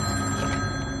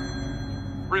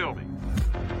Thrill Me.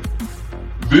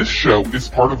 This show is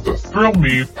part of the Thrill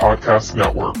Me Podcast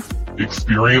Network.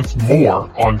 Experience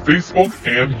more on Facebook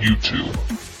and YouTube.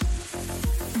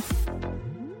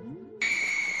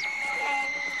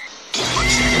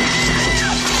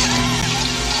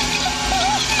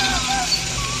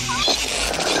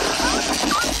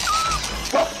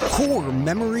 Core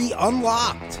memory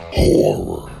unlocked.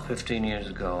 Horror. 15 years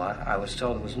ago, I was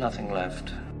told there was nothing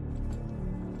left.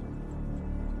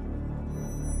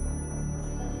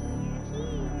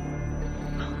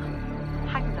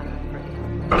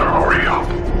 Better hurry up.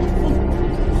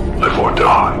 Live or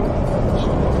die.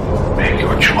 Make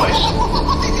your choice.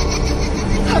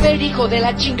 A ver, hijo de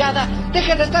la chingada,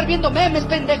 deja de estar viendo memes,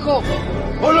 pendejo.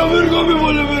 ¡A la verga, me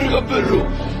vale verga, perro!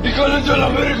 ¡Y cállate a la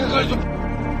verga, cállate!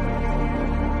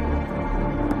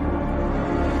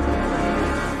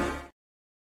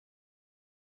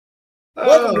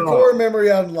 Welcome to Core Memory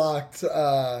Unlocked,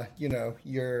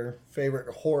 your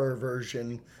favorite horror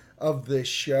version of this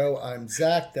show. I'm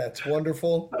Zach, that's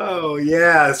wonderful. Oh,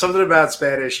 yeah, something about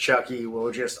Spanish Chucky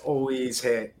will just always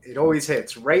hit. It always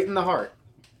hits right in the heart.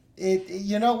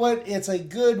 You know what? It's a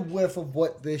good whiff of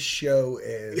what this show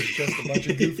is. Just a bunch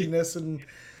of goofiness and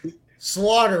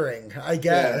slaughtering, I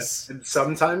guess. Yeah, and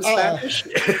sometimes Spanish.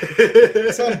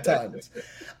 Sometimes.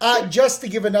 Just to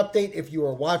give an update, if you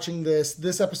are watching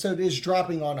this episode is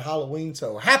dropping on Halloween,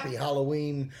 so happy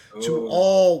Halloween to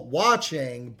all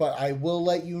watching. But I will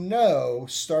let you know,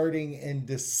 starting in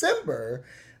December,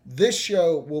 this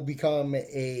show will become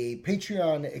a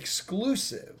Patreon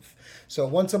exclusive. So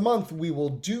once a month we will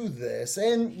do this,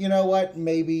 and you know what?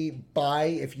 Maybe buy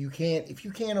if you can't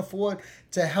afford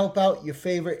to help out your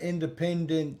favorite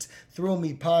independent Thrill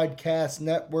Me Podcast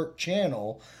Network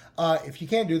channel. If you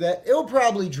can't do that, it'll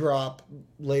probably drop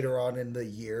later on in the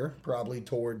year, probably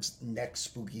towards next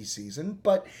spooky season.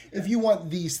 But if you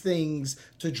want these things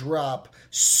to drop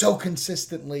so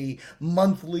consistently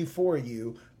monthly for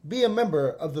you, be a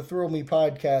member of the Thrill Me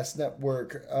Podcast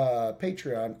Network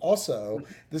Patreon. Also,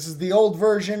 this is the old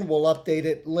version. We'll update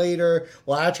it later.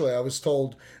 Well, actually, I was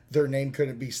told their name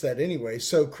couldn't be said anyway.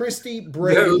 So Christy,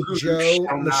 Brady, Joe,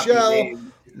 Michelle,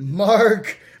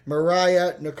 Mark,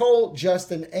 Mariah, Nicole,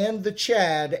 Justin, and the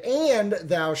Chad, and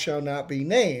Thou Shall Not Be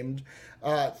Named.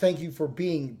 Thank you for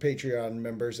being Patreon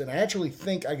members. And I actually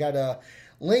think I got to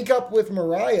link up with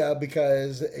Mariah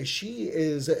because she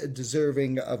is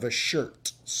deserving of a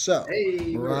shirt. So,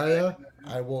 hey, Mariah,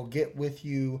 I will get with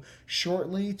you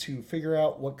shortly to figure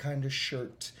out what kind of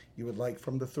shirt you would like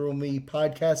from the Thrill Me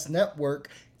Podcast Network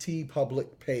TeePublic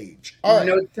page. All right.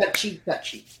 No touchy.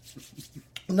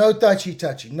 No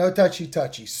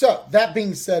touchy. So, that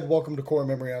being said, welcome to Core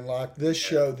Memory Unlocked. This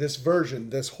show, this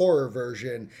horror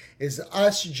version, is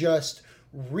us just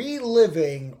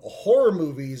reliving horror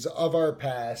movies of our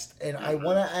past. And I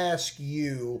want to ask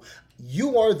you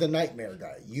are the Nightmare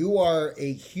guy. You are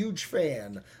a huge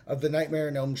fan of the Nightmare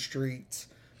on Elm Street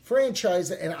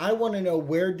franchise. And I want to know,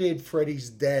 where did Freddy's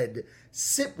Dead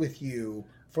sit with you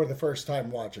for the first time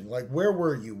watching? Like, where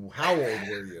were you? How old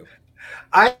were you?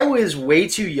 I was way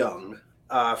too young.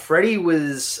 Freddy's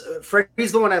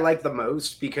the one I like the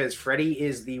most because Freddy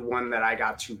is the one that I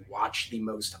got to watch the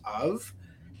most of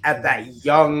at that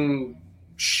young,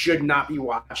 should not be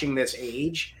watching this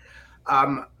age.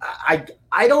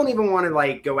 I don't even want to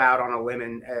like go out on a limb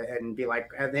and be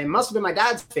like, it must have been my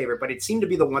dad's favorite, but it seemed to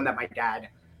be the one that my dad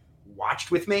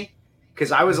watched with me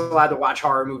because I was allowed to watch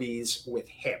horror movies with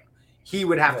him. He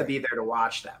would have to be there to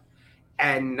watch them.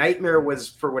 And Nightmare was,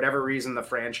 for whatever reason, the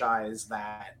franchise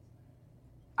that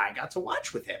I got to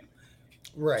watch with him.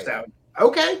 Right. So,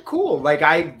 okay, cool. Like,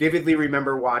 I vividly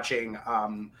remember watching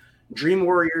Dream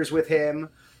Warriors with him,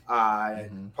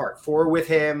 Part 4 with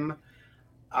him,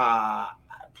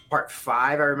 Part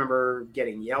 5 I remember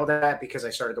getting yelled at because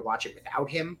I started to watch it without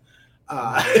him.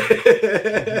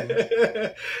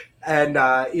 And,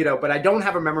 but I don't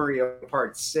have a memory of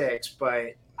Part 6,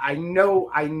 but I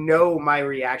know my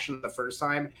reaction the first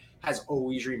time has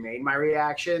always remained my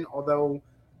reaction, although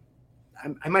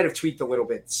I might have tweaked a little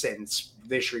bit since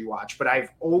this rewatch, but I've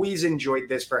always enjoyed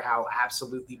this for how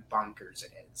absolutely bonkers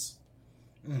it is.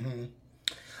 Mm-hmm.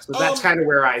 So that's kind of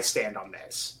where I stand on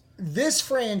this. This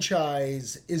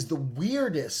franchise is the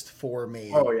weirdest for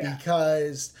me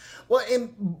because,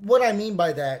 and what I mean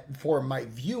by that for my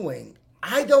viewing,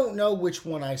 I don't know which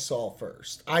one I saw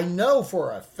first. I know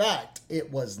for a fact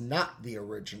it was not the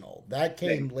original. That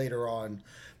came later on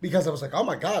because I was like, oh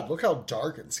my God, look how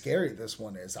dark and scary this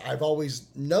one is. I've always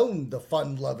known the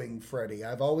fun-loving Freddy.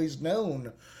 I've always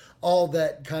known all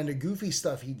that kind of goofy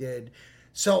stuff he did.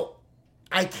 So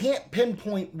I can't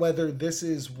pinpoint whether this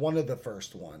is one of the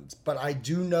first ones, but I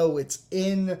do know it's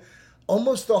in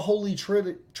almost the Holy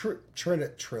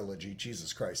Trilogy,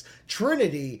 Jesus Christ.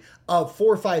 Trinity of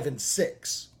 4, 5, and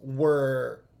 6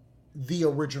 were the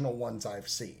original ones I've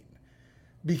seen.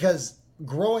 Because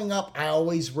growing up, I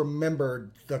always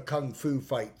remembered the Kung Fu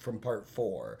fight from part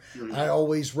 4. Mm-hmm. I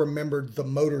always remembered the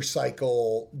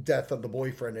motorcycle death of the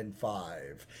boyfriend in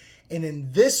 5. And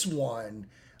in this one,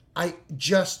 I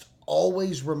just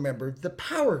always remembered the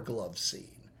Power Glove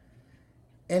scene.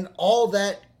 And all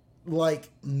that like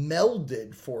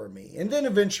melded for me. And then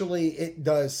eventually it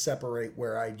does separate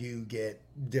where I do get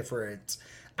different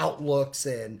outlooks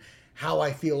and how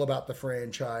I feel about the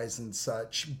franchise and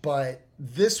such. But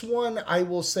this one, I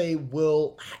will say,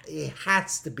 it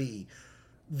has to be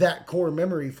that core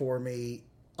memory for me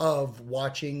of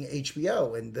watching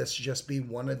HBO. And this just be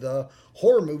one of the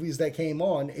horror movies that came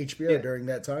on HBO during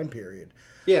that time period.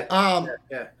 Yeah.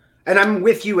 And I'm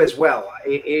with you as well.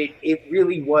 It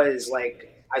really was like,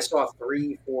 I saw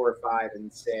 3, 4, 5,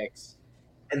 and 6.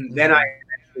 And then I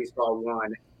actually saw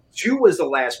 1. 2 was the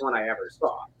last one I ever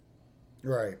saw.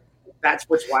 Right. That's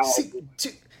what's wild. See,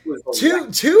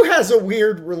 two has a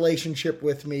weird relationship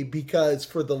with me because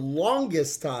for the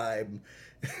longest time,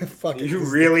 fucking you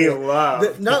really love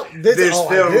this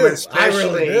film, I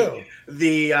especially really do.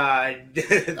 the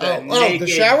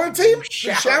shower team,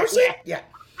 the shower scene, yeah.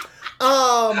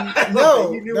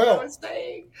 No. What I was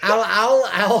saying.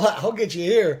 I'll get you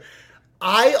here.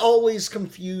 I always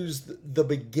confused the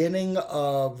beginning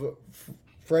of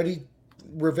Freddy's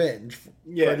Revenge,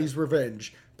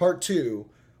 Part 2,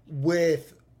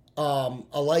 with A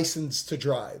License to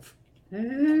Drive.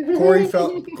 Corey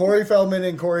Feldman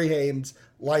and Corey Haim's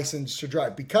License to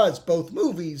Drive, because both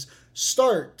movies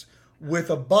start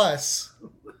with a bus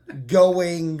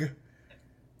going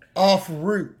off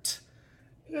route.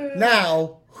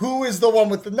 Now, who is the one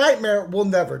with the nightmare? We'll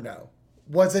never know.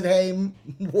 Was it Haim?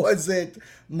 Was it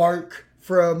Mark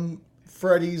from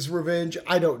Freddy's Revenge?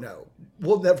 I don't know.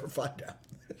 We'll never find out.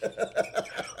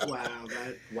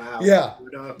 Wow.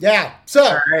 Yeah.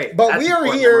 So, right. But we are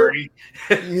here.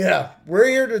 We're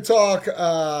here to talk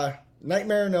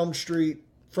Nightmare on Elm Street,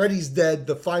 Freddy's Dead,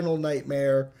 the final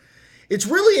nightmare. It's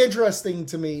really interesting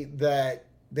to me that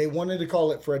they wanted to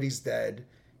call it Freddy's Dead.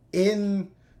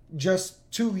 In just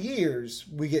 2 years,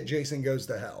 we get Jason Goes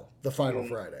to Hell, the final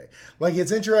Friday. Like,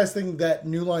 it's interesting that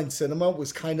New Line Cinema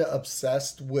was kind of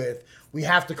obsessed with, we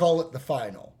have to call it the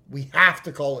final. We have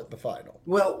to call it the final.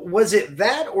 Well, was it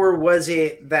that, or was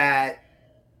it that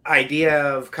idea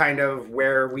of kind of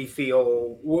where we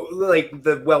feel like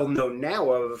the well-known now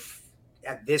of,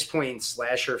 at this point,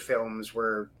 slasher films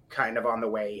were kind of on the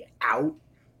way out?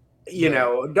 You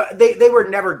know, they were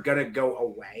never going to go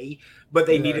away, but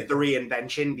they needed the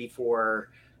reinvention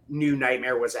before New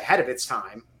Nightmare was ahead of its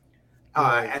time.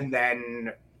 And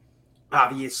then,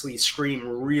 obviously, Scream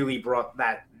really brought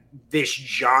this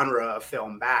genre of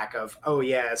film back of,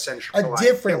 essentially a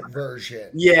different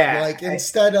version. Yeah. Like,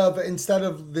 instead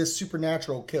of this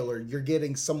supernatural killer, you're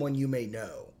getting someone you may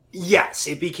know. Yes,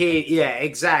 it became,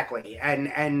 exactly.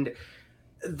 And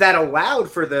that allowed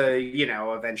for the,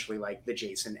 eventually like the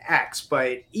Jason X,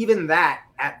 but even that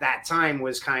at that time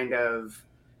was kind of,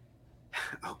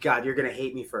 oh God, you're going to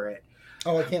hate me for it.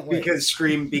 Oh, I can't wait. Because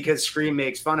Scream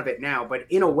makes fun of it now, but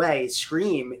in a way,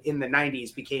 Scream in the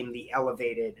 90s became the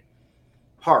elevated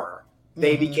horror.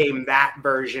 They became that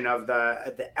version of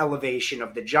the elevation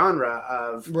of the genre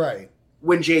of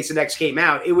when Jason X came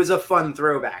out. It was a fun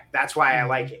throwback. That's why I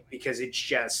like it, because it's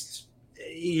just,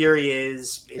 here he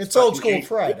is. It's old school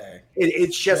Friday.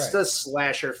 It's just a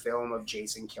slasher film of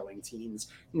Jason killing teens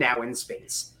now in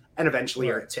space and eventually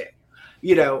Earth 2.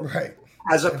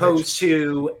 As opposed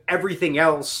to everything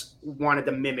else wanted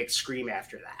to mimic Scream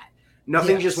after that.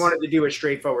 Nothing just wanted to do a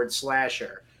straightforward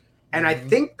slasher. And I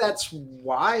think that's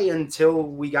why until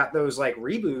we got those like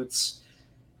reboots,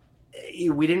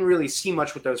 we didn't really see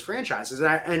much with those franchises.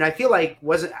 And I feel like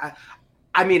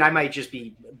I mean, I might just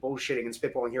be bullshitting and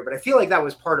spitballing here, but I feel like that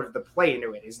was part of the play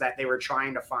into it, is that they were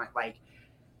trying to find, like,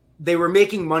 they were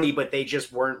making money, but they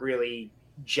just weren't really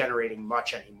generating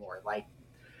much anymore. Like,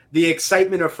 the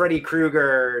excitement of Freddy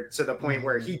Krueger to the point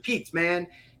where he peaked, man.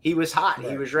 He was hot.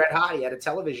 He was red hot. He had a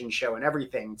television show and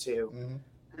everything, too.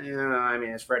 I mean,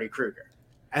 it's Freddy Krueger.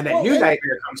 And then New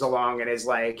Nightmare comes along and is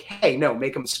like, hey, no,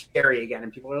 make him scary again.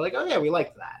 And people are like, oh, yeah, we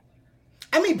like that.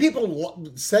 I mean, people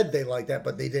said they liked that,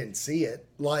 but they didn't see it.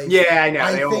 Like, yeah, I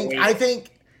know. I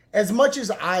think as much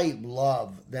as I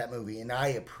love that movie and I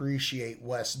appreciate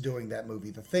Wes doing that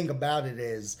movie, the thing about it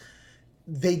is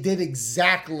they did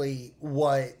exactly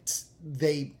what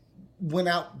they went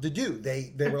out to do.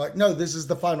 They were like, no, this is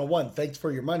the final one. Thanks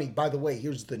for your money. By the way,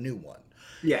 here's the new one.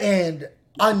 Yeah. And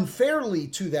unfairly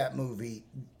to that movie,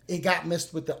 it got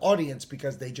missed with the audience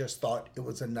because they just thought it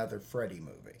was another Freddy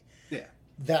movie. Yeah.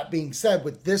 That being said,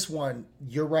 with this one,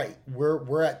 you're right.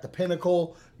 We're at the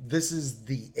pinnacle. This is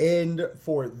the end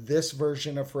for this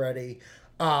version of Freddy.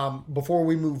 Before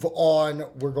we move on,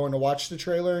 we're going to watch the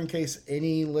trailer in case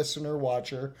any listener,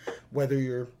 watcher, whether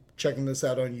you're checking this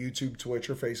out on YouTube, Twitch,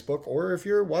 or Facebook, or if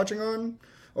you're watching on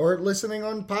or listening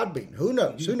on Podbean. Who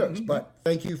knows? Who knows? But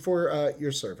thank you for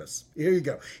your service. Here you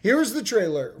go. Here's the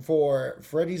trailer for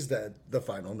Freddy's Dead, The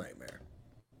Final Nightmare.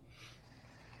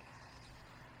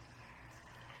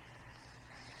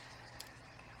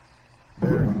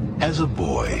 As a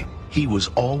boy, he was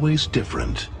always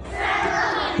different.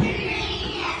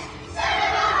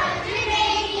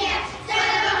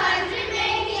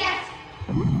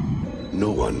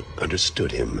 No one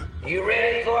understood him. You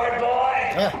ready for it, boy?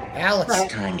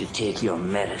 Alice. Time to take your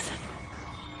medicine.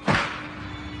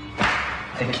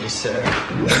 Thank you, sir.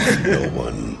 No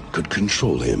one could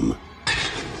control him.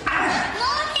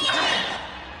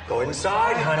 Go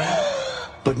inside, honey.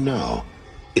 But now,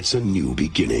 it's a new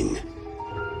beginning.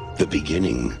 The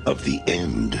beginning of the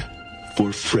end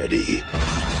for Freddy.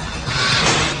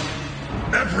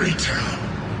 Every town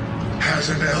has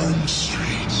an Elm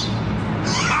Street.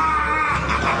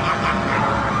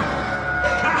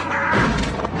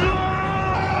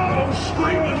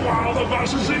 Screaming while the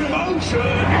bus is in motion.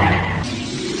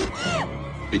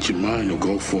 It's your mind or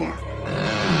go for it.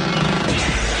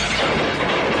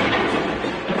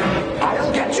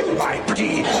 I'll get you, my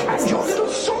pretty, and your little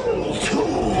soul, too.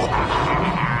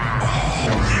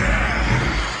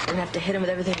 We're gonna have to hit him with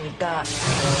everything we've got.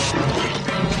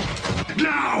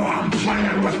 Now I'm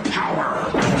playing with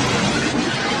power.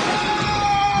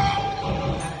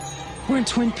 We're in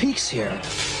Twin Peaks here.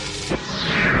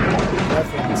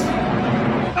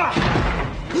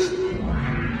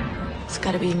 It's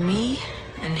gotta be me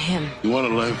and him. You want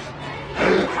to live?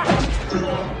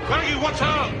 Maggie, what's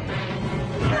up?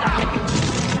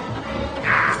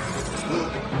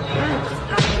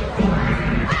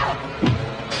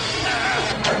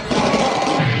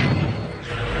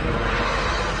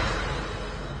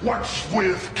 What's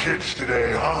with kids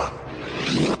today, huh?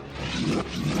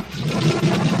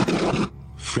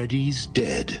 Freddy's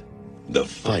Dead. The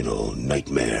Final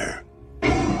Nightmare.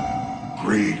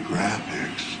 Great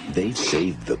graphics. They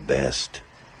saved the best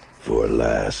for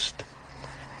last.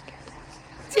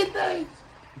 Did they?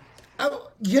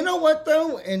 You know what,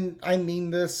 though? And I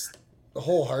mean this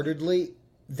wholeheartedly.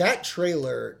 That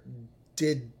trailer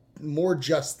did more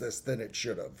justice than it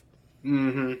should have.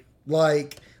 Mm-hmm.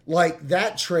 Like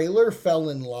that trailer fell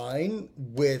in line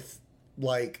with,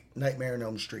 like, Nightmare on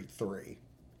Elm Street 3.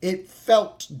 It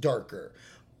felt darker.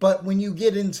 But when you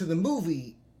get into the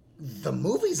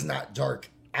movie's not dark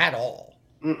at all.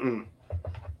 Mm-mm.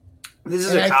 This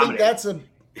is and a I comedy. think that's a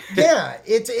yeah.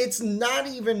 It's not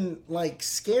even like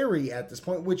scary at this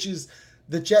point, which is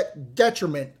the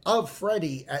detriment of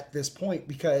Freddy at this point.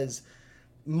 Because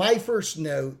my first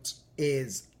note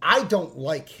is I don't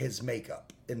like his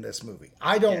makeup in this movie.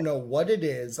 I don't know what it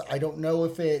is. I don't know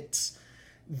if it's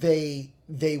they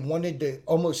wanted to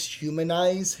almost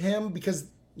humanize him because,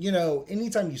 you know,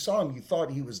 anytime you saw him, you thought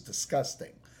he was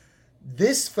disgusting.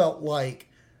 This felt like,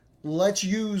 let's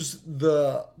use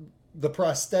the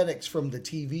prosthetics from the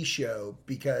TV show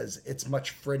because it's much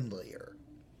friendlier.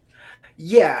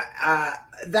 Yeah,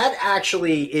 that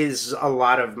actually is a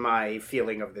lot of my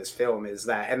feeling of this film is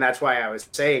that, and that's why I was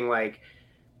saying, like,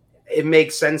 it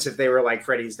makes sense if they were like,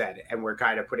 Freddy's dead, and we're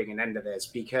kind of putting an end to this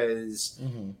because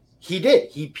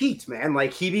he peaked, man.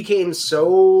 Like, he became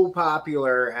so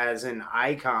popular as an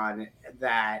icon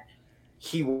that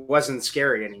he wasn't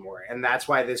scary anymore. And that's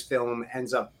why this film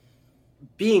ends up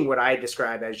being what I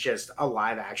describe as just a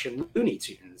live action Looney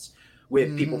Tunes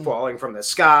with people falling from the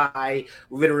sky,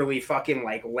 literally fucking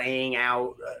like laying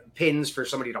out pins for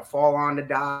somebody to fall on to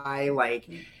die. Like,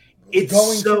 it's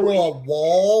going so, through a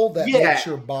wall that makes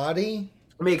your body.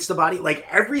 Makes the body, like,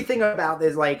 everything about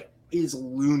this, like, is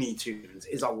Looney Tunes,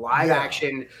 is a live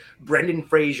action. Brendan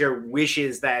Fraser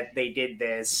wishes that they did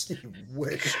this.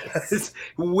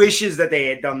 wishes that they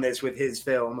had done this with his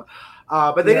film.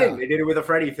 But they didn't. They did it with a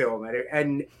Freddy film.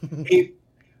 And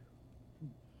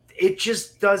it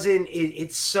just doesn't,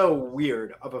 it's so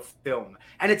weird of a film.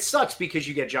 And it sucks because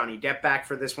you get Johnny Depp back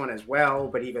for this one as well.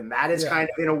 But even that is kind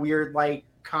of in a weird, like,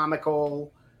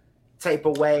 comical type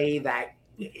of way that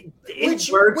it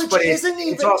works, but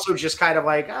it's also just kind of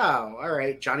like, oh, all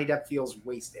right, Johnny Depp feels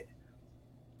wasted.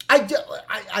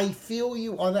 I feel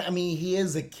you on that. I mean, he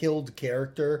is a killed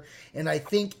character, and I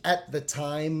think at the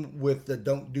time with the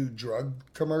 "Don't Do Drug"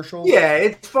 commercial, yeah,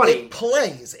 it's funny.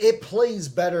 It plays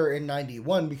better in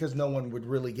 '91 because no one would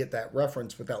really get that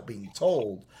reference without being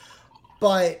told.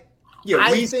 But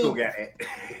yeah, we still get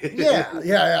it.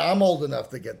 yeah, I'm old enough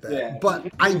to get that. Yeah.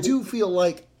 But I do feel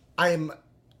like I'm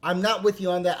not with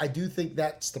you on that. I do think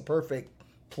that's the perfect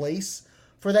place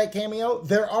for that cameo.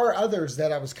 There are others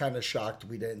that I was kind of shocked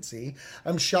we didn't see.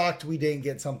 I'm shocked we didn't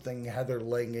get something Heather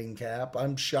Langenkamp.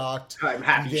 I'm shocked we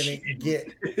didn't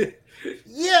get.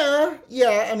 Yeah.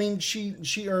 I mean,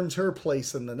 she earns her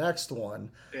place in the next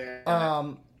one.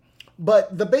 Yeah.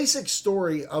 But the basic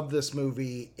story of this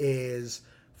movie is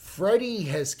Freddy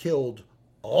has killed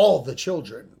all the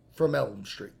children from Elm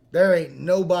Street. There ain't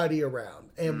nobody around,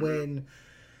 and when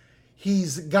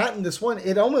he's gotten this one,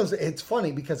 it's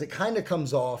funny because it kind of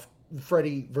comes off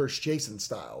Freddy versus Jason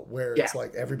style, where it's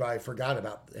like everybody forgot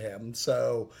about him.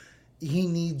 So he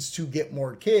needs to get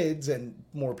more kids and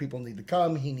more people need to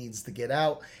come. He needs to get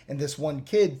out. And this one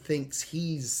kid thinks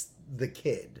he's the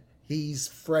kid. He's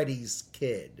Freddy's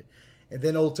kid. And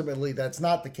then ultimately that's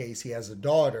not the case. He has a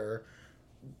daughter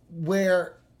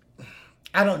where,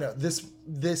 I don't know,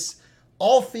 this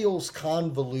all feels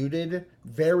convoluted,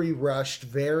 very rushed,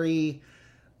 very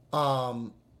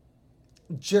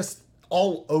just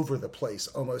all over the place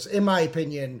almost, in my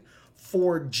opinion,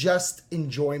 for just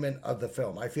enjoyment of the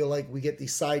film. I feel like we get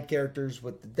these side characters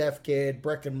with the deaf kid,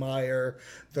 Breckenmeyer,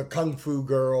 the Kung Fu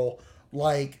girl,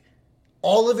 like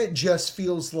all of it just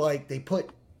feels like they put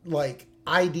like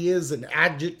ideas and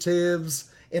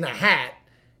adjectives in a hat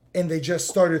and they just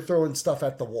started throwing stuff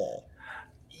at the wall.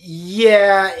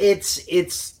 Yeah, it's the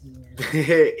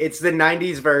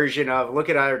 90s version of look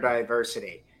at our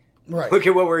diversity. Right. Look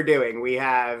at what we're doing. We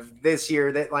have this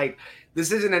year that like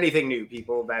this isn't anything new,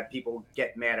 people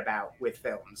get mad about with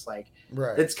films. Like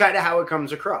right. It's kind of how it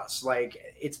comes across.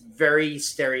 Like it's very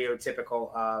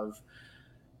stereotypical of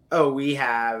we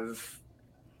have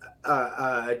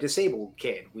a disabled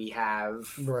kid. We have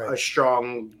a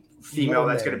strong female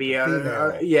that's going to be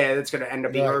that's going to end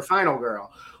up being our final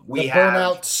girl. We have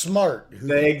burnout smart.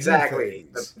 Exactly.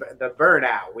 The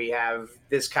burnout. We have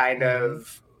this kind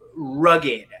of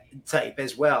rugged type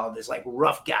as well. This like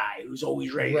rough guy who's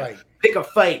always ready to pick a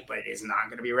fight, but is not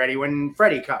going to be ready when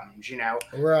Freddy comes, you know?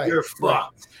 Right. You're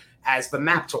fucked, as the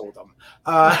map told him.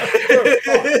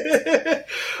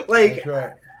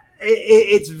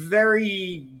 It's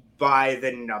very by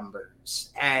the numbers,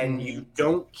 and you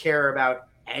don't care about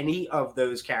any of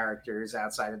those characters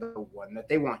outside of the one that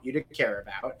they want you to care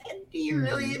about. And do you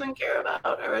really even care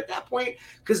about her at that point?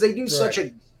 Because they do such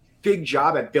a big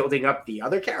job at building up the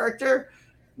other character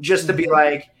just to be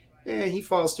like, he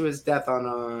falls to his death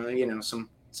on some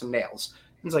nails.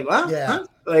 It's like, well,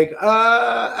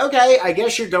 okay, I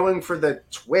guess you're going for the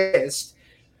twist.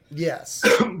 Yes.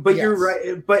 But you're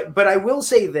right. But I will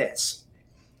say this.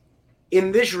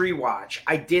 In this rewatch,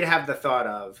 I did have the thought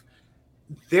of,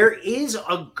 there is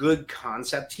a good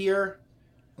concept here.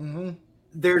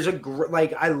 There's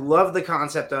I love the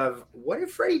concept of what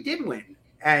if Freddy did win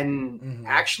and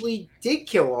actually did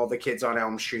kill all the kids on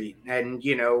Elm Street, and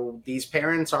these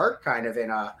parents are kind of in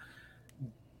a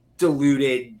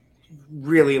deluded,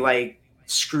 really like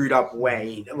screwed up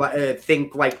way.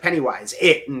 Think like Pennywise,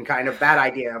 and kind of that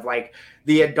idea of like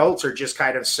the adults are just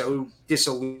kind of so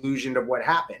disillusioned of what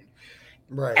happened,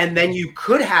 right? And then you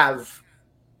could have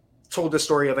told the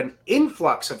story of an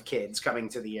influx of kids coming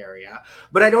to the area,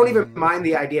 but I don't even mind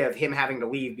the idea of him having to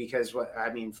leave because fuck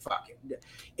it.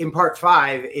 In part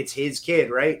 5, it's his kid,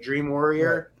 right? Dream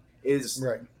Warrior is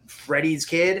Freddy's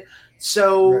kid.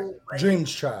 So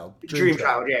Dream's child. Dream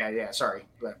child. Yeah. Sorry,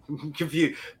 but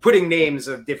confused. Putting names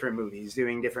of different movies,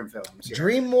 doing different films.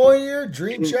 Dream Warrior,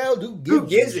 Dream Child. Who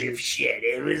gives a shit?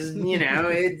 It was,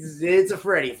 it's a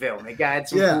Freddy film. It got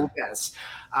some cool guests.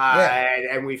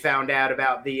 And we found out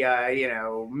about the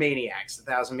Maniacs, the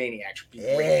 1,000 Maniacs.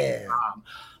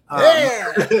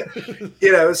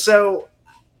 So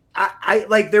I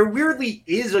like, there weirdly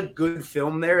is a good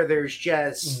film there. There's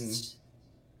just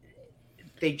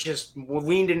they just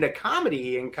leaned into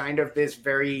comedy and kind of this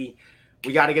very,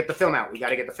 we got to get the film out. We got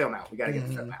to get the film out. We got to get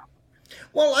the film out.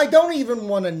 Well, I don't even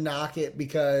want to knock it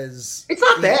because it's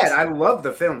not bad. I love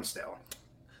the film still.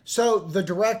 So the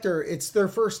director, it's their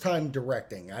first time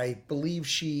directing. I believe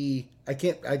I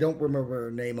don't remember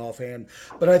her name offhand,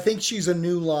 but I think she's a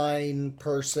New Line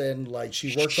person. Like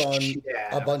she worked on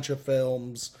a bunch of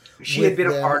films. She had been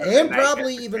a part of and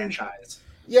probably even franchise.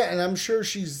 Yeah, and I'm sure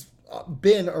she's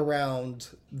been around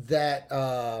that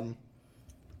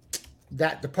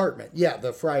that department. Yeah,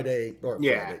 the Friday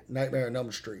Nightmare on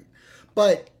Elm Street.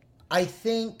 But I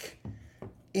think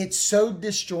it's so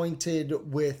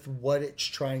disjointed with what it's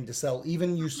trying to sell.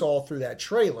 Even you saw through that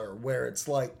trailer where it's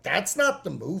like, that's not the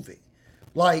movie.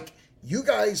 Like, you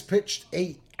guys pitched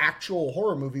a actual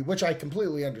horror movie, which I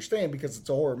completely understand because it's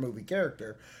a horror movie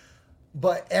character.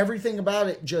 But everything about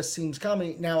it just seems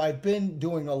comedy. Now, I've been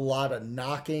doing a lot of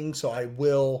knocking, so I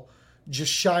will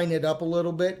just shine it up a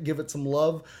little bit, give it some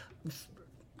love.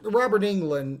 Robert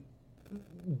Englund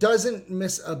doesn't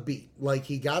miss a beat. Like,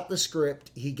 he got the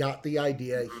script, he got the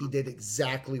idea, he did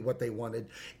exactly what they wanted,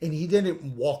 and he didn't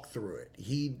walk through it.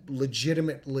 He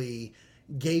legitimately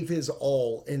gave his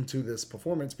all into this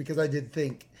performance, because I do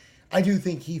think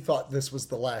he thought this was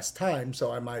the last time,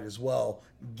 so I might as well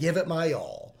give it my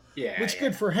all.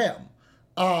 Good for him.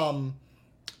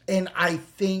 And I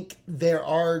think there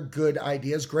are good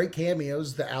ideas, great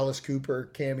cameos, the Alice Cooper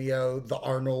cameo, the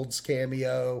Arnold's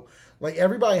cameo. Like,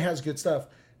 everybody has good stuff.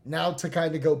 Now, to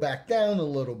kind of go back down a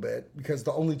little bit, because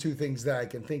the only two things that I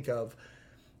can think of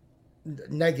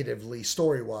negatively,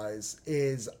 story-wise,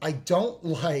 is I don't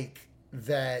like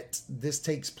that this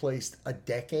takes place a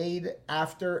decade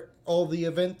after all the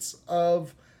events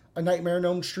of A Nightmare on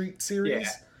Elm Street series.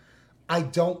 Yeah. I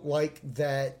don't like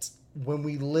that when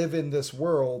we live in this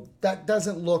world, that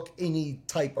doesn't look any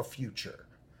type of future.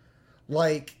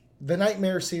 Like, the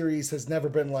Nightmare series has never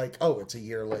been like, oh, it's a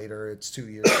year later, it's 2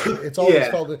 years later. It's always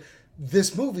felt...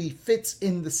 This movie fits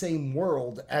in the same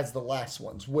world as the last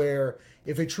ones, where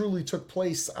if it truly took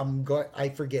place, I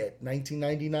forget,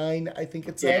 1999, I think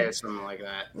it's yeah, something like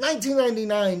that.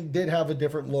 1999 did have a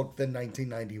different look than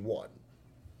 1991.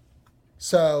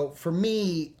 So for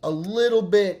me, a little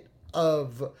bit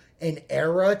of an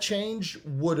era change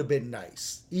would have been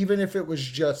nice, even if it was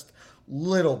just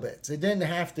little bits. It didn't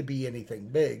have to be anything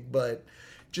big, but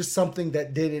just something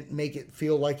that didn't make it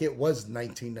feel like it was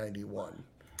 1991.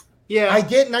 Yeah. I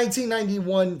get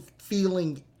 1991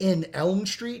 feeling in Elm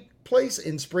Street place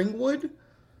in Springwood.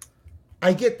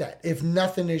 I get that. If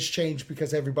nothing has changed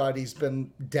because everybody's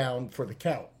been down for the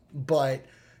count. But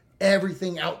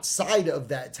everything outside of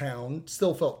that town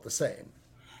still felt the same.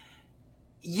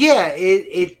 Yeah,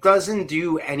 it doesn't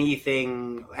do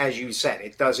anything, as you said.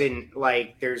 It doesn't,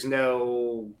 like, there's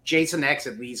no... Jason X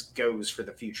at least goes for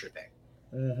the future thing.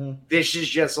 Mm-hmm. This is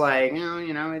just like,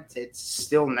 it's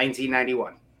still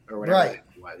 1991. Or whatever it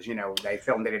was, they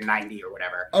filmed it in 90 or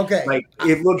whatever. Okay. Like,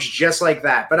 it looks just like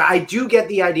that. But I do get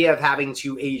the idea of having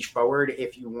to age forward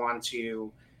if you want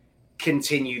to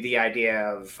continue the idea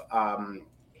of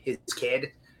his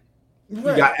kid.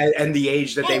 Right. And the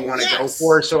age that they want to go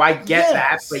for. So I get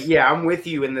that. But yeah, I'm with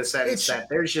you in the sense that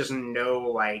there's just no,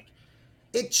 like...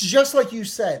 It's just like you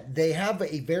said. They have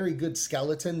a very good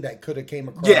skeleton that could have came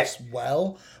across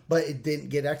well, but it didn't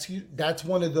get executed. That's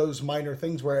one of those minor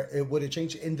things where it would have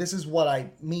changed. And this is what I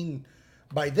mean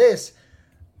by this.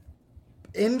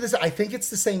 In this, I think it's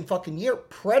the same fucking year.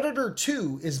 Predator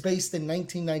 2 is based in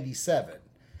 1997.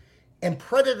 And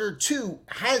Predator 2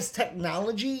 has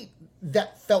technology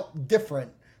that felt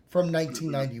different from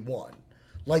 1991.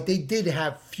 Like, they did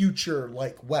have future,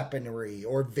 like, weaponry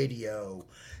or video,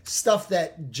 stuff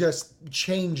that just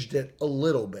changed it a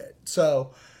little bit.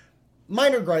 So,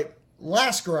 minor gripe.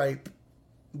 Last gripe,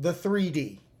 the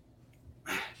 3D.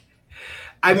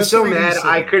 I'm so mad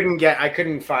I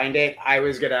couldn't find it. I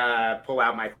was gonna pull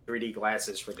out my 3D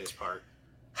glasses for this part.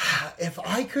 If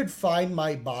I could find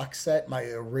my box set, my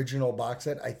original box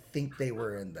set, I think they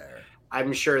were in there.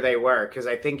 I'm sure they were, because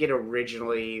I think it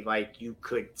originally, like, you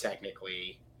could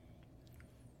technically,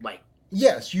 like...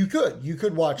 Yes, you could. You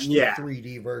could watch the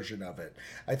 3D version of it.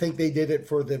 I think they did it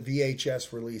for the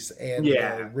VHS release and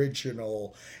the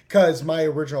original, because my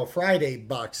original Friday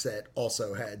box set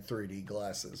also had 3D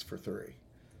glasses for 3.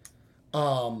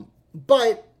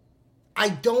 But I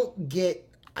don't get...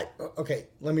 okay,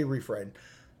 let me rephrase.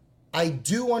 I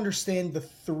do understand the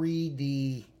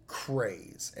 3D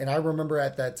craze. And I remember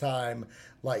at that time,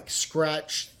 like,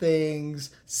 Scratch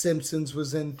things, Simpsons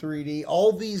was in 3D.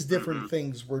 All these different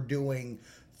things were doing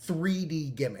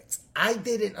 3D gimmicks. I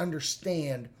didn't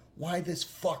understand why this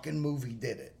fucking movie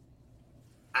did it.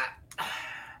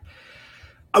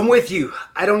 I'm with you.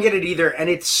 I don't get it either. And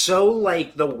it's so,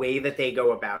 like, the way that they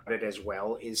go about it as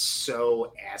well is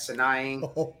so asinine.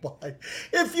 Oh my.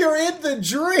 If you're in the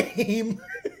dream,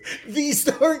 these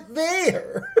aren't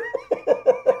there.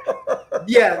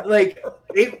 Yeah, like,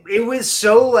 it was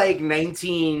so, like,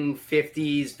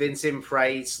 1950s Vincent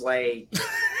Price, like,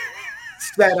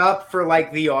 set up for,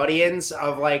 like, the audience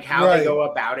of, like, how they go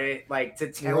about it, like,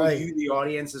 to tell you, the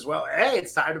audience, as well, hey,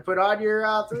 it's time to put on your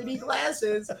 3D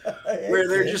glasses, where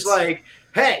they're just like,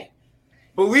 hey,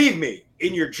 believe me,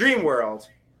 in your dream world,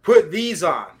 put these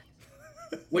on.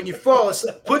 When you fall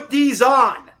asleep, put these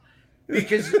on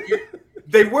because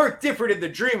they work different in the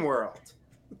dream world.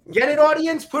 Get it,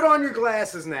 audience? Put on your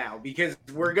glasses now because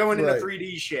we're going into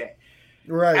 3D shit.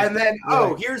 Right. And then,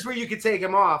 here's where you could take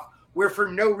them off, where for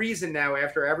no reason now,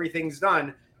 after everything's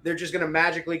done, they're just going to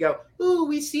magically go, ooh,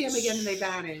 we see him again and they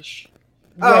vanish.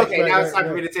 Now it's time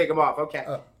for me to take them off. Okay.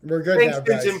 We're good Thanks, now,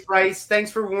 guys. Vincent Price.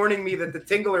 Thanks for warning me that the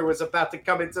Tingler was about to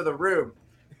come into the room.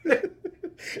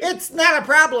 It's not a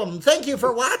problem. Thank you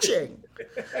for watching.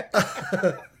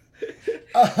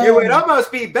 It would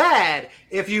almost be bad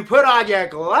if you put on your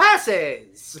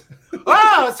glasses.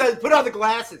 Oh, it says put on the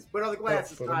glasses. Put on the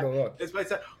glasses.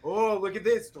 Oh, look at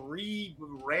this. 3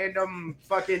 random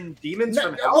fucking demons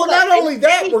from hell. Well, not only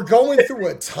that, we're going through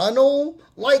a tunnel.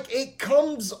 Like, it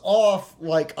comes off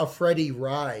like a Freddy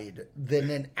ride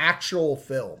than an actual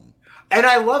film. And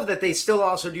I love that they still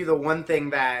also do the one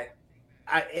thing that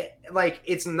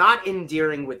it's not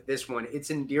endearing with this one.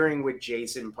 It's endearing with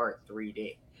Jason Part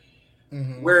 3D.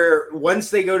 Mm-hmm. Where once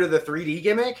they go to the 3D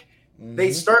gimmick,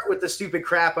 they start with the stupid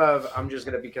crap of, I'm just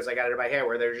going to, because I got it in my head,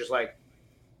 where they're just like,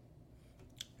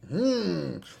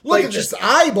 look at this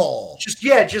eyeball.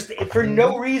 Just for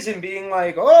no reason being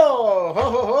like, oh, ho,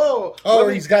 ho, ho. Oh,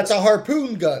 he's got the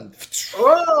harpoon gun.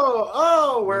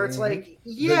 Where it's like,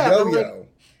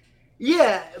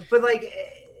 but like,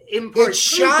 it's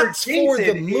shots for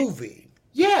the movie.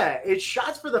 It's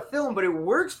shots for the film, but it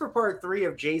works for Part 3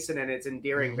 of Jason, and it's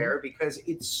endearing there because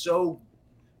it's so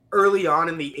early on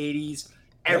in the 80s.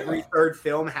 Every third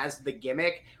film has the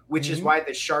gimmick, which is why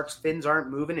the shark's fins aren't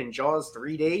moving in Jaws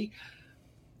 3D.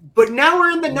 But now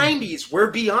we're in the 90s.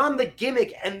 We're beyond the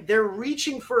gimmick, and they're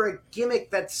reaching for a gimmick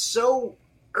that's so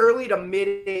early to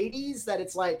mid-80s that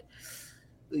it's like,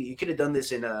 you could have done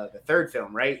this in the third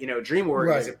film, right? You know, Dream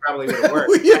Warriors, it probably would have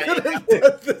worked. You could have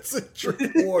done this in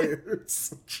Dream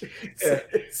Warriors.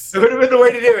 It would have been the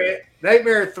way to do it.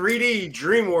 Nightmare 3D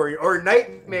Dream Warrior, or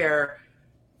Nightmare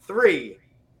 3.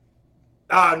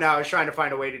 Oh, no, I was trying to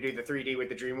find a way to do the 3D with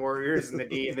the Dream Warriors and the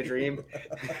D in the Dream.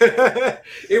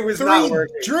 It was not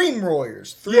working. Dream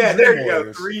Warriors. There you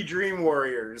go. 3 Dream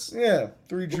Warriors. Yeah,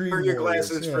 3 Dream Warriors. Wear your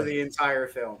glasses for the entire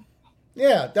film.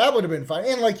 Yeah, that would have been fine.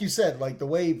 And like you said, like the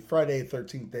way Friday the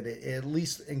 13th did it, it at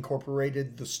least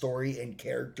incorporated the story and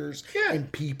characters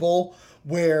and people,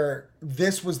 where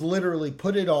this was literally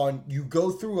put it on. You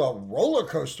go through a roller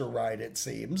coaster ride, it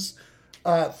seems,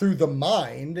 through the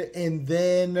mind, and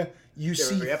then you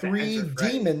see 3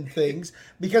 demon things.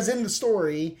 Because in the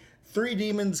story, 3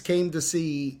 demons came to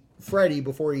see Freddy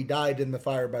before he died in the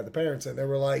fire by the parents, and they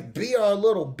were like, be our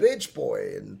little bitch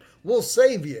boy and we'll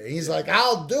save you. He's like,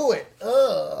 I'll do it.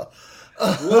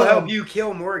 We'll help you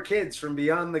kill more kids from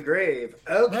beyond the grave.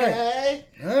 Okay.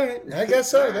 All right. I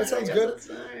guess so. That sounds good.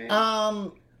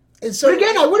 And so, but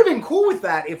again, I would have been cool with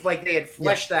that if like they had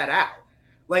fleshed that out.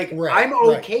 Like, I'm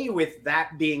okay with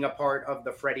that being a part of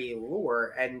the Freddy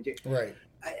lore. And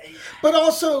but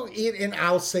also, and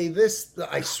I'll say this,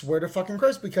 I swear to fucking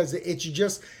Christ, because it's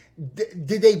just,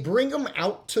 did they bring him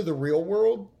out to the real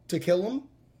world to kill him?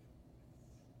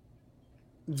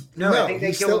 No, I think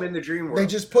they kill him in the dream world. They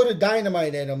just put a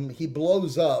dynamite in him. He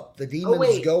blows up. The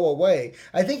demons go away.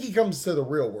 I think he comes to the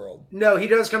real world. No, he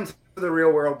does come to the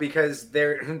real world because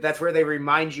that's where they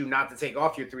remind you not to take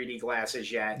off your 3D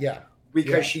glasses yet. Yeah.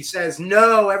 Because she says,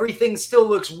 no, everything still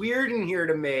looks weird in here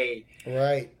to me.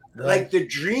 Right. Like the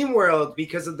dream world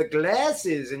because of the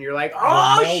glasses. And you're like,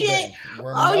 oh, shit.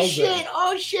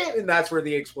 Oh, shit. And that's where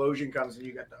the explosion comes and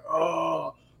you got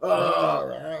the,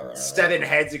 7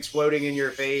 heads exploding in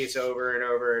your face over and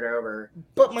over and over.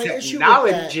 But my issue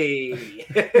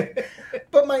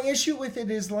with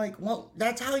it is like, well,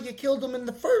 that's how you killed him in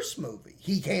the first movie.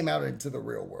 He came out into the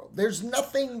real world. There's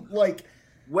nothing like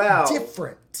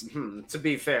different. To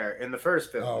be fair, in the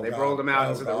first film, they rolled him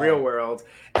out into the real world,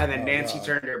 and then Nancy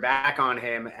turned her back on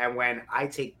him and went, I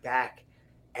take back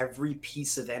every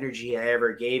piece of energy I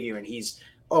ever gave you. And he's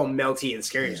all melty and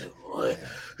scary. He's like, what?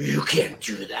 You can't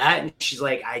do that. And she's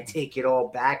like, I take it all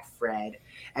back, Fred.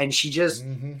 And she just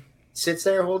sits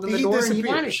there holding the door and he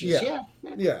vanishes.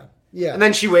 Yeah. And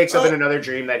then she wakes up in another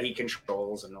dream that he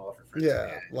controls and all of her friends.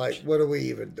 Yeah, like, what are we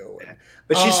even doing?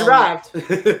 But she survived.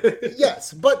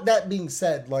 Yes, but that being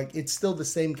said, like, it's still the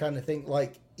same kind of thing.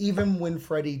 Like, even when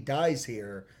Freddy dies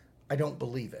here, I don't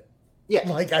believe it. Yeah.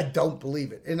 Like, I don't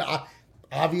believe it. And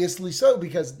obviously so,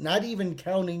 because not even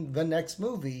counting the next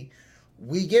movie,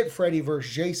 we get Freddy versus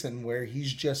Jason where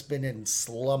he's just been in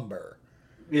slumber.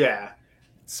 Yeah.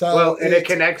 So and it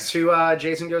connects to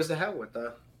Jason Goes to Hell with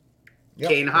the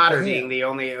Kane Hodder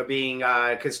being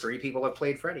because 3 people have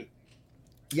played Freddy.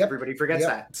 Yep. Everybody forgets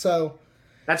that. So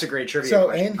that's a great trivia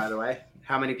question, by the way.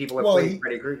 How many people have played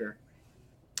Freddy Krueger?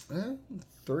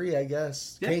 3, I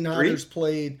guess. Yeah, Kane Hodder's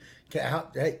played.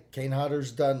 Kane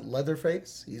Hodder's done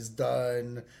Leatherface. He's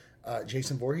done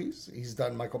Jason Voorhees. He's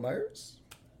done Michael Myers.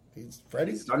 He's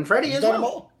Freddy. He's done Freddy as done well. Them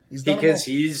all. He's done because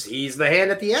them all. he's the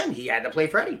hand at the end. He had to play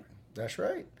Freddy. That's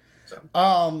right.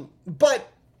 So.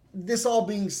 But this all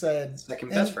being said, Second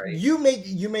best Freddy. You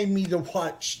made me to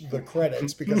watch the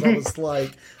credits because I was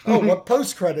like, oh, what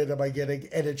post credit am I getting?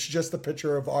 And it's just a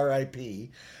picture of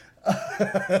R.I.P.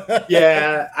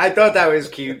 Yeah, I thought that was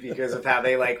cute because of how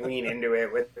they like lean into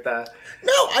it with the.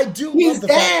 No, I do He's love the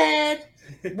dead.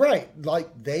 fact, right? Like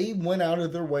they went out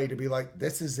of their way to be like,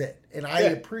 this is it, and I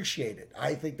appreciate it.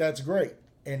 I think that's great.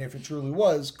 And if it truly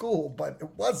was, cool, but it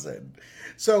wasn't.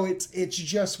 So it's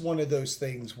just one of those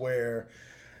things where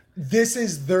this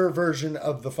is their version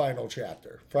of the final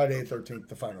chapter. Friday the 13th,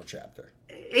 the final chapter.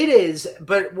 It is,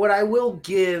 but what I will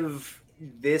give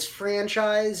this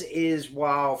franchise is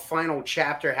while final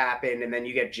chapter happened and then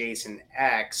you get Jason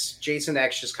X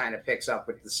just kind of picks up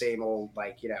with the same old,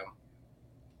 like, you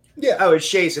know, oh, it's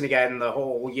Jason again, the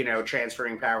whole, you know,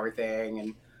 transferring power thing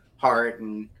and heart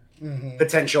and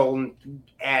potential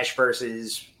Ash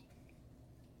versus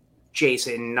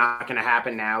Jason not going to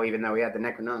happen now, even though we had the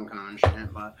Necronomicon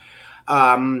shit. But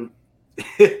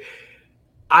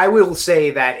I will say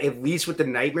that at least with the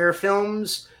Nightmare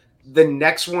films, the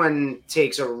next one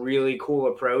takes a really cool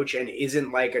approach and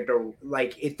isn't like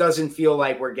it doesn't feel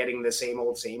like we're getting the same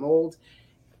old.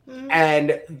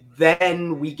 And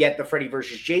then we get the Freddy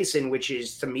versus Jason, which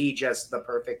is to me just the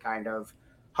perfect kind of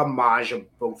homage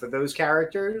of both of those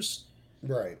characters.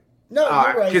 Right. No,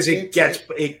 you're right. Because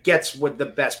it gets with the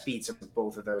best beats of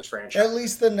both of those franchises. At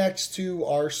least the next two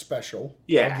are special.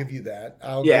 Yeah. I'll give you that.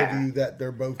 I'll give you that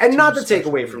they're both. And not to take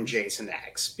away from Jason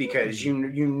X, because you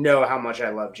know how much I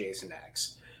love Jason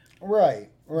X. Right.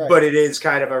 But it is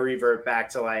kind of a revert back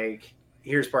to like,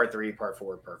 here's part 3, part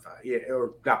 4, part 5.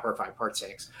 Or not part 5, part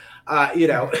 6. You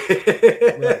know.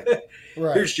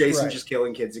 Right. Here's Jason just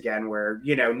killing kids again, where,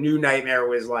 you know, New Nightmare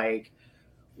was like,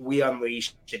 we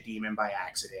unleashed a demon by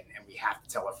accident, and we have to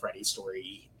tell a Freddy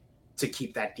story to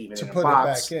keep that demon in a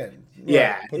box. To put it back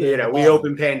in. Right, you know, we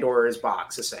open Pandora's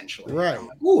box, essentially. Right.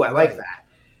 Like, ooh, I like that.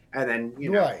 And then, you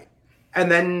know. Right.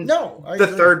 And then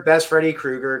the third best Freddy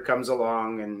Krueger comes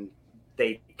along, and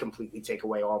they completely take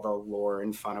away all the lore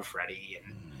and fun of Freddy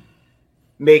and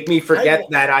make me forget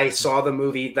that I saw the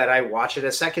movie, that I watch it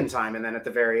a second time, and then at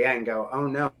the very end go, oh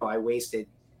no, I wasted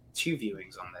 2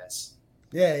 viewings on this.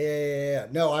 Yeah.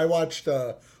 No, I watched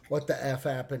What the F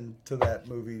Happened to that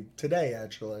movie today,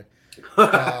 actually.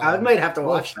 I might have to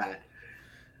watch that.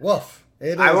 Woof.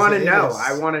 I want to know.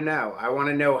 I want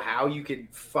to know how you could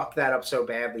fuck that up so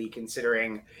badly,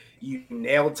 considering you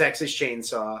nailed Texas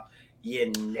Chainsaw, you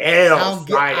nailed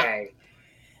Friday.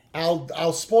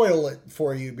 I'll spoil it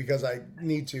for you because I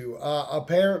need to.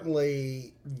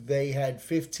 Apparently, they had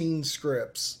 15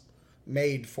 scripts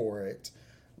made for it.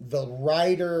 The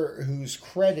writer who's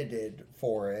credited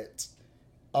for it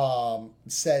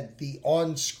said the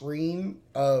on-screen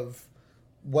of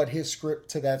what his script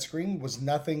to that screen was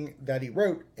nothing that he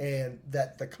wrote, and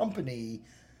that the company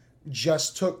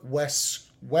just took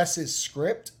Wes's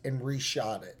script and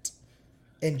reshot it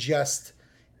and just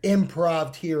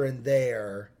improv'd here and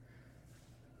there.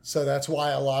 So that's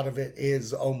why a lot of it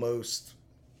is almost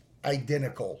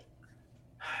identical.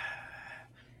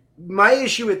 My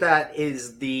issue with that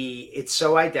is it's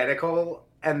so identical,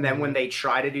 and then when they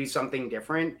try to do something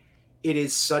different, it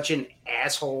is such an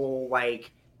asshole, like,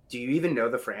 do you even know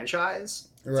the franchise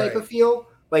type of feel?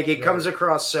 Like, it comes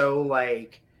across so,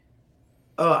 like,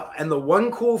 and the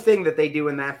one cool thing that they do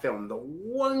in that film, the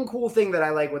one cool thing that I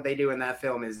like what they do in that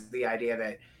film is the idea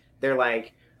that they're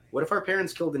like, what if our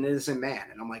parents killed an innocent man?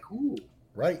 And I'm like, ooh.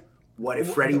 Right. What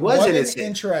if Freddy was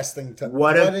innocent?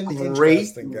 What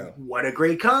a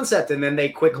great concept. And then they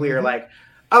quickly are like,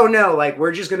 oh no, like,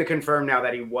 we're just going to confirm now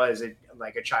that he was a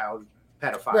child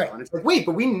pedophile. Right. And it's like, wait,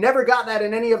 but we never got that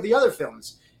in any of the other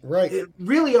films. Right. It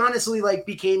really honestly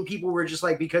became people were just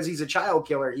like, because he's a child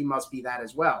killer, he must be that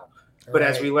as well. But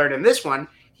as we learned in this one,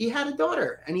 he had a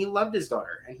daughter and he loved his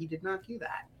daughter and he did not do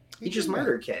that. He just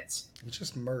murdered kids. He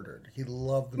just murdered. He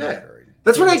loved murdering.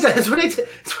 That's what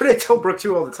I tell Brooke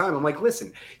too all the time. I'm like,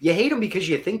 listen, you hate him because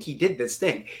you think he did this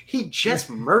thing. He just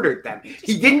murdered them.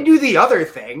 He didn't do the other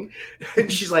thing.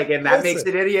 And she's like, and that makes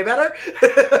it any better.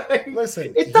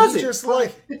 Listen, it doesn't.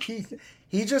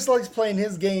 He just likes playing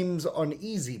his games on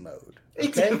easy mode.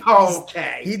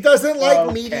 Okay. He doesn't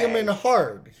like medium and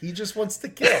hard. He just wants to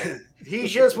kill. He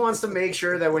just wants to make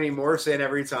sure that when he morphs in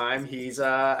every time, he's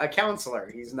a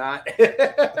counselor. He's not.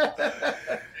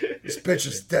 This bitch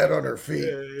is dead on her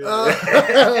feet.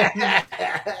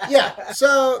 Yeah,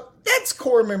 so that's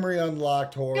Core Memory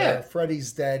Unlocked Horror. Yeah.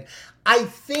 Freddy's Dead. I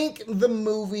think the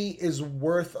movie is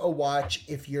worth a watch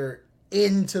if you're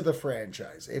into the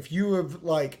franchise. If you have,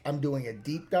 like, I'm doing a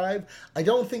deep dive, I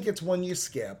don't think it's one you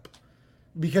skip,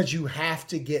 because you have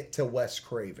to get to Wes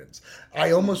Craven's.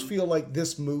 I almost feel like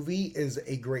this movie is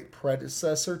a great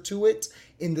predecessor to it,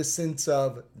 in the sense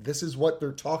of this is what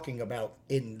they're talking about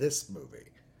in this movie.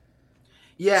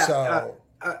 Yeah, so,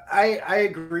 I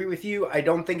agree with you. I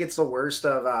don't think it's the worst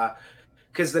of,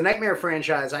 because the Nightmare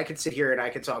franchise, I could sit here and I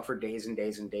could talk for days and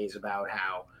days and days about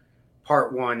how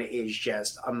part 1 is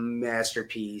just a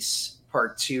masterpiece.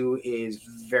 Part 2 is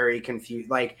very confused.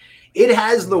 Like, it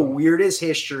has the weirdest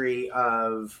history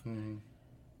of,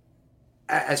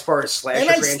 as far as slasher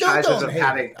franchises of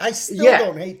having. I still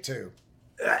don't hate to.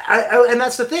 And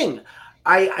that's the thing.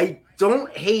 I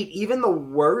don't hate even the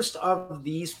worst of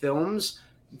these films.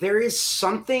 There is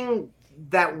something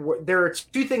that there are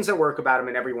 2 things that work about him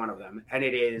in every one of them, and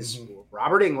it is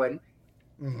Robert Englund.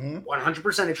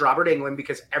 100% it's Robert Englund,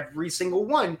 because every single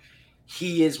one,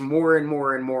 he is more and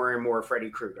more and more and more Freddy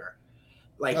Krueger.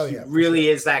 Like, he really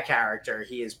is that character.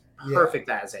 He is perfect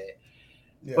as it.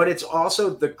 Yeah. But it's also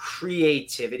the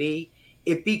creativity.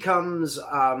 It becomes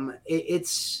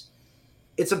it's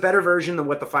a better version than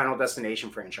what the Final Destination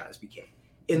franchise became,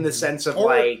 in the sense of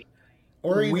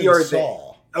or even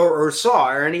Saw. Or Saw,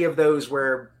 or any of those,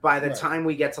 where by the time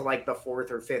we get to like the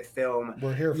 4th or 5th film,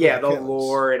 we're here for the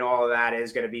lore and all of that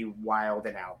is going to be wild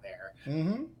and out there.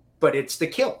 But it's the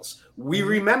kills. We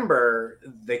remember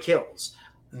the kills.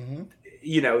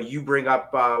 You know, you bring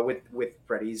up with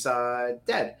Freddy's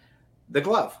Dead, the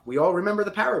glove. We all remember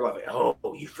the power glove.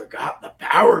 Oh, you forgot the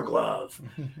power glove.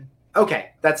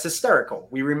 Okay, that's hysterical.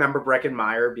 We remember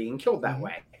Breckenmeyer being killed that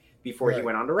way before he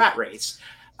went on to Rat Race.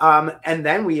 And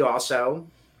then we also...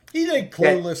 He did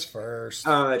Clueless first.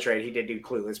 Oh, that's right. He did do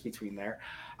Clueless between there.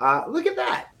 Look at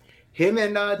that. Him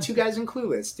and 2 guys in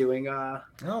Clueless doing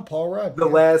Paul Rudd. The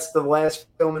last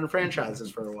film in franchises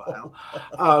for a while.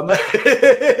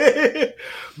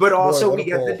 But also we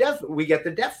get the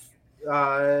death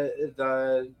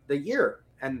the ear.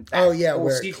 And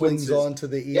where it clings onto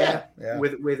the ear.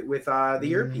 With the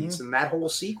earpiece, and that whole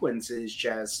sequence is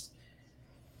just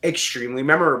extremely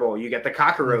memorable. You get the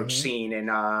cockroach scene in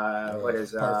what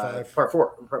is part 5? Part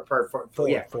 4.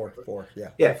 Four.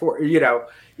 Yeah, 4. You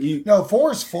know,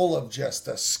 4 is full of just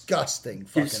disgusting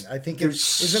fucking. I think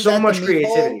there's isn't so that much the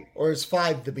creativity. Or is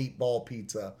 5 the meatball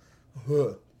pizza?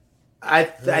 I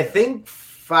think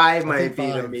 5 might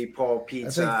be the meatball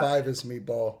pizza. I think 5 is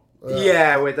meatball.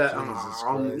 Yeah, with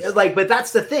the but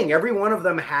that's the thing. Every one of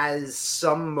them has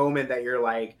some moment that you're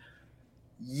like,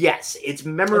 yes, it's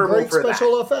memorable. A great for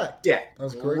special that. Effect. Yeah,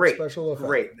 that's great special effect.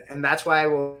 Great, and that's why I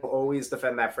will always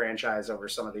defend that franchise over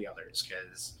some of the others,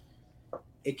 because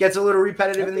it gets a little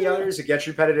repetitive in the others. It gets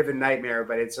repetitive in Nightmare,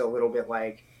 but it's a little bit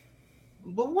like,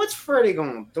 but what's Freddy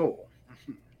going to do?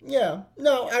 Yeah,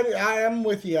 no, I am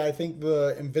with you. I think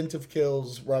the inventive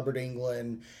kills, Robert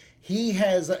Englund,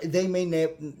 they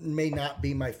may not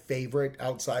be my favorite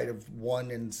outside of 1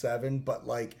 and 7, but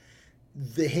like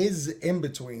his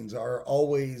in-betweens are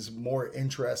always more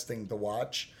interesting to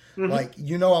watch. Like,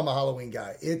 I'm a Halloween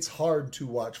guy. It's hard to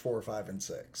watch 4, 5, and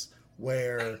 6,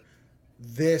 where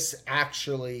this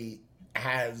actually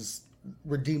has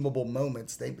redeemable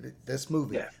moments. This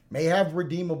movie may have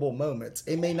redeemable moments.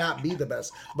 It may not be the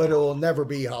best, but it will never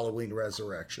be Halloween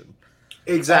Resurrection.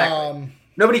 Exactly.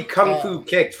 Nobody kung fu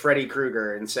kicked Freddy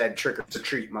Krueger and said trick or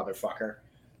treat, motherfucker.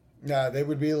 No, they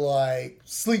would be like,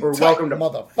 sleep or tight, welcome to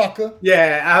motherfucker.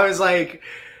 Yeah, I was like,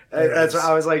 that's what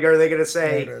I was like, are they going to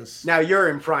say, now you're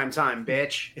in prime time,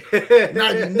 bitch?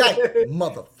 Night,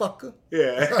 motherfucker.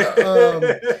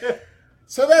 Yeah.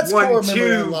 So that's Core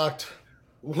Memory Unlocked.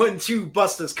 1, 2,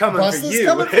 Busta's coming for you.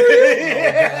 Coming for you?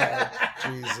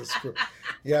 Jesus Christ.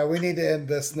 Yeah, we need to end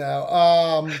this now.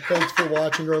 Thanks for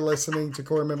watching or listening to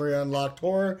Core Memory Unlocked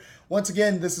Horror. Once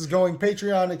again, this is going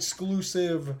Patreon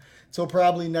exclusive till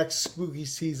probably next spooky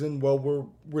season. Well,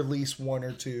 we'll release 1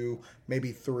 or 2,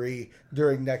 maybe 3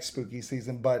 during next spooky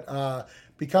season. But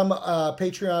become a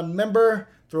Patreon member,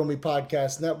 Thrill Me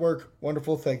Podcast Network.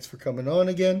 Wonderful. Thanks for coming on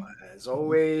again. As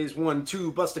always, 1,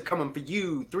 2, Busta coming for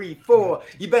you. 3, 4,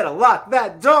 you better lock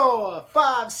that door.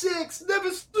 5, 6,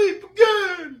 never sleep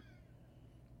again.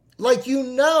 Like,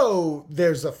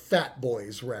 there's a Fat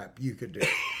Boys rap you could do.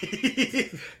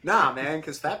 Nah, man,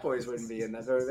 because Fat Boys wouldn't be in that.